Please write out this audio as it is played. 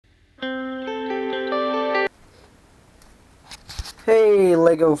Hey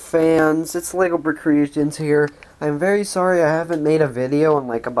LEGO fans, it's LEGO Brick Creations here. I'm very sorry I haven't made a video in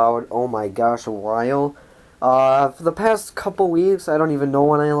like about, oh my gosh, a while. For the past couple weeks, I don't even know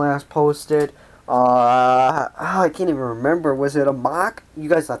when I last posted. I can't even remember, was it a mock? You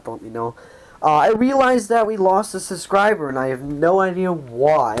guys have to let me know. I realized that we lost a subscriber and I have no idea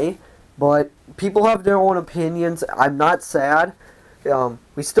why, but people have their own opinions. I'm not sad.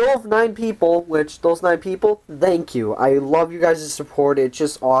 We still have 9 people, which those 9 people, thank you. I love you guys' support. It's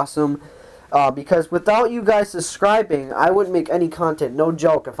just awesome. Because without you guys subscribing, I wouldn't make any content. No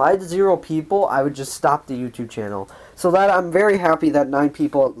joke. If I had 0 people, I would just stop the YouTube channel. So that I'm very happy that 9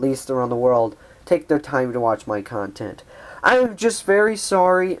 people, at least around the world, take their time to watch my content. I'm just very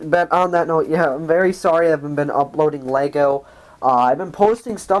sorry, but on that note, yeah, I'm very sorry I haven't been uploading LEGO. I've been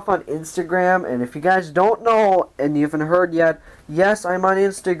posting stuff on Instagram, and if you guys don't know, and you haven't heard yet, yes, I'm on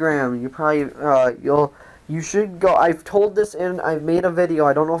Instagram. You probably, you should go. I've told this and I've made a video.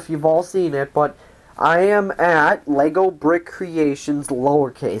 I don't know if you've all seen it, but I am at LEGO Brick Creations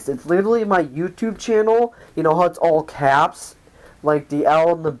lowercase. It's literally my YouTube channel. You know how it's all caps, like the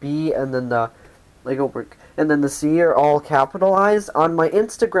L and the B, and then the LEGO Brick, and then the C are all capitalized. On my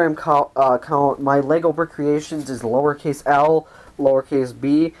Instagram account, my LEGO Brick Creations is lowercase L, lowercase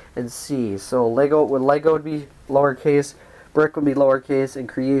B, and C. So LEGO would be lowercase, Brick would be lowercase, and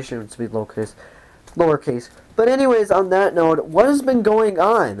Creations would be lowercase. But anyways, on that note, what has been going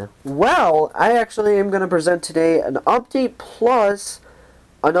on? Well, I actually am going to present today an update plus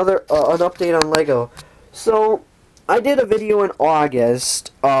an update on LEGO. So I did a video in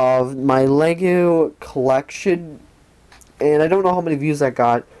August of my LEGO collection, and I don't know how many views that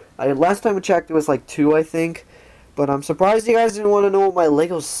got. Last time I checked, it was like 2, I think. But I'm surprised you guys didn't want to know what my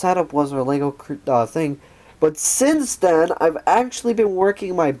LEGO setup was or LEGO thing. But since then, I've actually been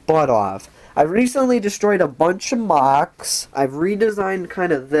working my butt off. I've recently destroyed a bunch of mocks. I've redesigned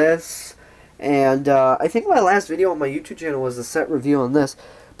kind of this. And I think my last video on my YouTube channel was a set review on this.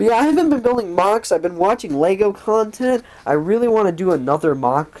 But yeah, I haven't been building mocks. I've been watching LEGO content. I really want to do another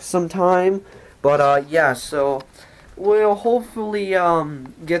mock sometime. But yeah, so we'll hopefully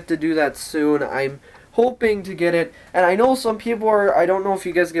get to do that soon. I'm hoping to get it. And I know some people are, I don't know if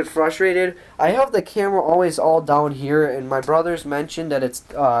you guys get frustrated. I have the camera always all down here, and my brothers mentioned that it's,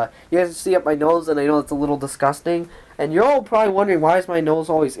 you guys see up my nose, and I know it's a little disgusting. And you're all probably wondering, why is my nose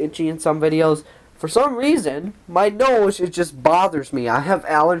always itchy in some videos? For some reason, my nose, it just bothers me. I have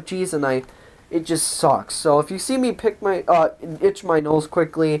allergies, and it just sucks. So if you see me itch my nose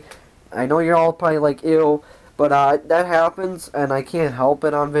quickly, I know you're all probably like, ew. But that happens, and I can't help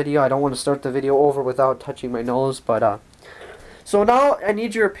it on video. I don't want to start the video over without touching my nose. But so now I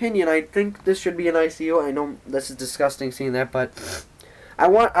need your opinion. I think this should be an ICU. I know this is disgusting seeing that, but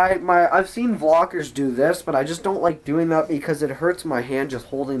I've seen vloggers do this, but I just don't like doing that because it hurts my hand just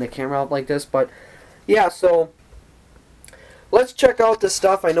holding the camera up like this. But yeah, so let's check out this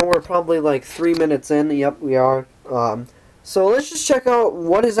stuff. I know we're probably like 3 minutes in. Yep, we are. So let's just check out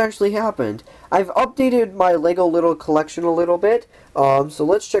what has actually happened. I've updated my LEGO little collection a little bit. So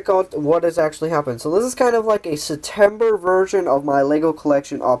let's check out what has actually happened. So this is kind of like a September version of my LEGO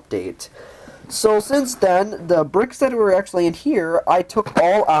collection update. So since then, the bricks that were actually in here, I took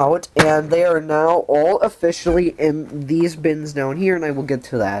all out, and they are now all officially in these bins down here, and I will get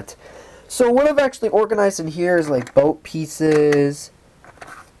to that. So what I've actually organized in here is like boat pieces.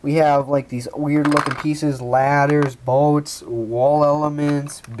 We have like these weird looking pieces, ladders, boats, wall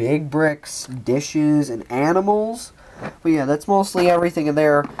elements, big bricks, dishes, and animals. But yeah, that's mostly everything in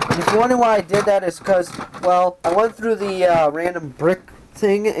there. And if you wonder why I did that, it's because, well, I went through the random brick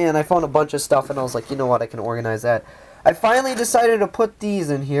thing and I found a bunch of stuff and I was like, you know what, I can organize that. I finally decided to put these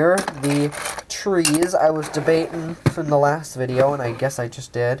in here, the trees. I was debating from the last video, and I guess I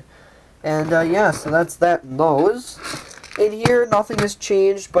just did. And yeah, so that's that and those. In here, nothing has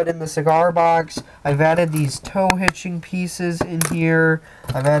changed, but in the cigar box, I've added these toe hitching pieces in here.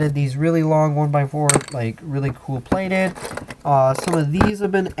 I've added these really long 1x4, like, really cool plated. Some of these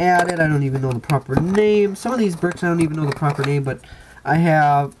have been added. I don't even know the proper name. Some of these bricks, I don't even know the proper name, but I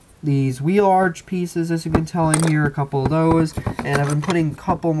have these wheel arch pieces, as you can tell in here, a couple of those. And I've been putting a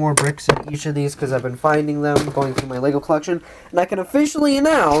couple more bricks in each of these because I've been finding them, going through my LEGO collection. And I can officially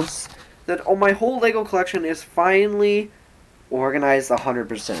announce that my whole LEGO collection is finally organized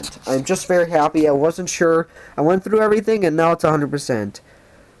 100%. I'm just very happy. I wasn't sure. I went through everything and now it's 100%.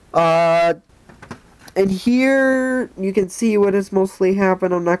 And here you can see what has mostly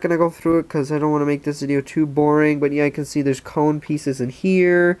happened. I'm not going to go through it because I don't want to make this video too boring. But yeah, you can see there's cone pieces in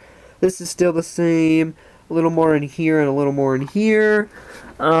here. This is still the same. a little more in here, and a little more in here.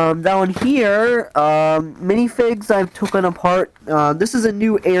 Down here, minifigs I've taken apart. This is a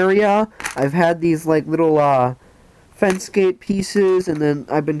new area. I've had these like little fence gate pieces, and then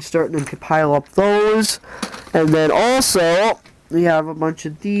I've been starting to pile up those. And then also, we have a bunch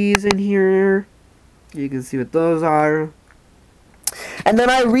of these in here. You can see what those are. And then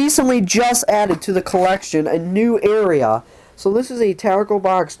I recently just added to the collection a new area. So this is a tackle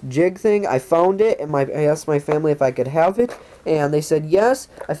box jig thing. I found it, and I asked my family if I could have it, and they said yes.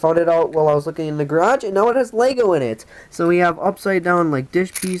 I found it out while I was looking in the garage, and now it has Lego in it. So we have upside down like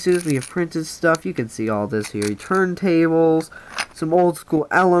dish pieces, we have printed stuff. You can see all this here. Turntables, some old school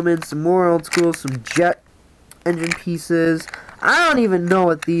elements, some more old school, some jet engine pieces. I don't even know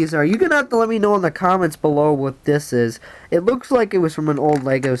what these are. You're going to have to let me know in the comments below what this is. It looks like it was from an old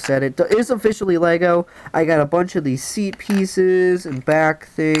Lego set. It is officially Lego. I got a bunch of these seat pieces and back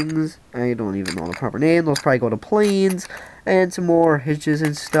things. I don't even know the proper name. Those probably go to planes. And some more hitches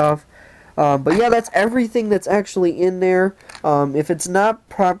and stuff. But yeah, that's everything that's actually in there. If it's not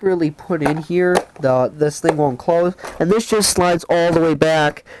properly put in here, this thing won't close. And this just slides all the way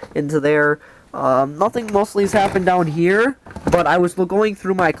back into there. Nothing mostly has happened down here, but I was going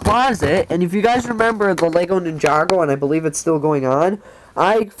through my closet, and if you guys remember the Lego Ninjago, and I believe it's still going on,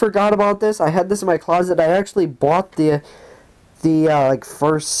 I forgot about this. I had this in my closet. I actually bought the like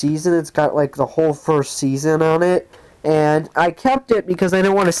first season. It's got like the whole first season on it, and I kept it because I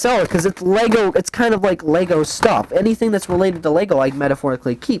didn't want to sell it, because it's Lego. It's kind of like Lego stuff. Anything that's related to Lego, I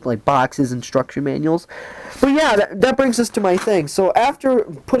metaphorically keep, like boxes, instruction manuals. But yeah, that brings us to my thing. So after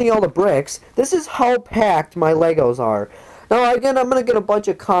putting all the bricks, this is how packed my Legos are. Now again, I'm gonna get a bunch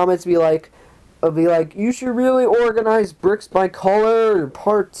of comments, be like, you should really organize bricks by color or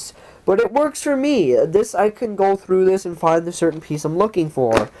parts. But it works for me. I can go through this and find the certain piece I'm looking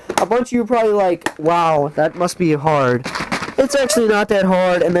for. A bunch of you are probably like, wow, that must be hard. It's actually not that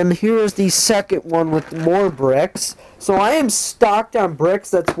hard. And then here's the second one with more bricks. So I am stocked on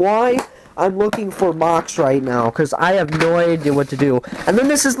bricks. That's why I'm looking for mocks right now, because I have no idea what to do. And then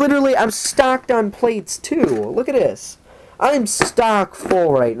this is literally, I'm stocked on plates too. Look at this. I'm stock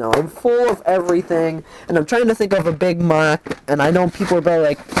full right now. I'm full of everything, and I'm trying to think of a big mock, and I know people are probably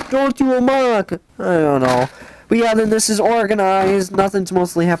like, don't do a mock. I don't know. But yeah, then this is organized. Nothing's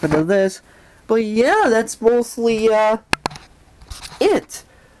mostly happened to this. But yeah, that's mostly it.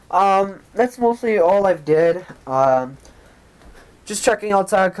 That's mostly all I've did. Just checking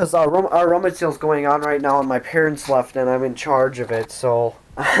outside, because our rummage sale's going on right now, and my parents left, and I'm in charge of it, so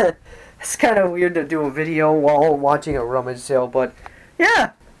it's kind of weird to do a video while watching a rummage sale, but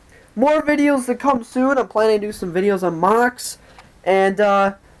yeah, more videos to come soon. I'm planning to do some videos on mocks, and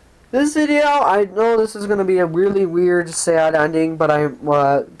this video, I know this is going to be a really weird, sad ending, but I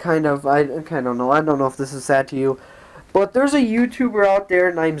kind of don't know. I don't know if this is sad to you, but there's a YouTuber out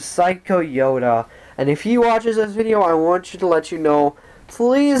there named Psycho Yoda. And if he watches this video, I want you to let you know,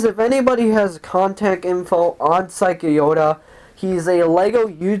 please, if anybody has contact info on Psycho Yoda, he's a Lego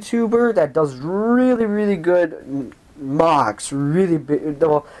YouTuber that does really, really good mocks. Really big.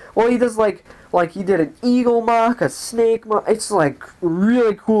 Well, he does like he did an eagle mock, a snake mock. It's like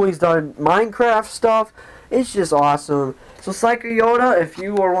really cool. He's done Minecraft stuff. It's just awesome. So Psycho Yoda, if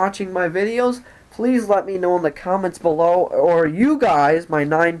you are watching my videos, please let me know in the comments below, or you guys, my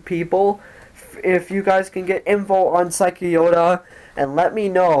 9 people, if you guys can get info on Psycho Yoda, and let me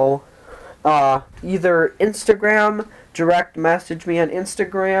know, either Instagram, direct message me on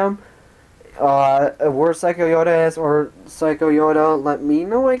Instagram, where Psycho Yoda is, or Psycho Yoda, let me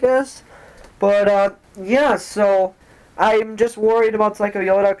know, I guess. But, yeah, so, I'm just worried about Psycho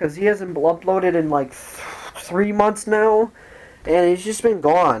Yoda, because he hasn't uploaded in, like, 3 months now, and he's just been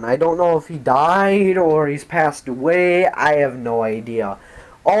gone. I don't know if he died, or he's passed away. I have no idea.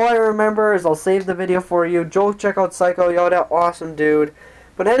 All I remember is I'll save the video for you. Go check out Psycho Yoda. Awesome dude.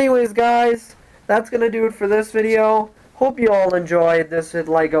 But anyways, guys, that's going to do it for this video. Hope you all enjoyed this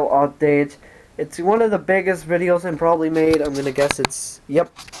Lego update. It's one of the biggest videos I've probably made. I'm going to guess it's, yep,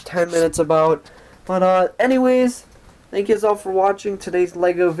 10 minutes about. But anyways, thank you all for watching today's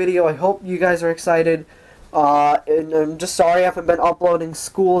Lego video. I hope you guys are excited. And I'm just sorry I haven't been uploading.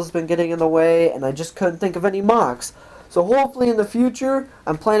 School's been getting in the way, and I just couldn't think of any mocks. So hopefully in the future,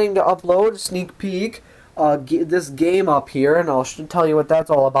 I'm planning to upload a sneak peek, this game up here, and I'll tell you what that's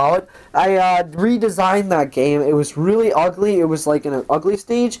all about. I redesigned that game. It was really ugly. It was like in an ugly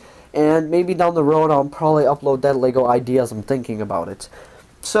stage, and maybe down the road I'll probably upload that Lego ideas I'm thinking about it.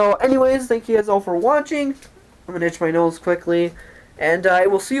 So anyways, thank you guys all for watching. I'm gonna itch my nose quickly, and I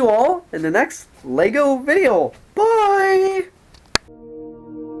will see you all in the next Lego video. Bye!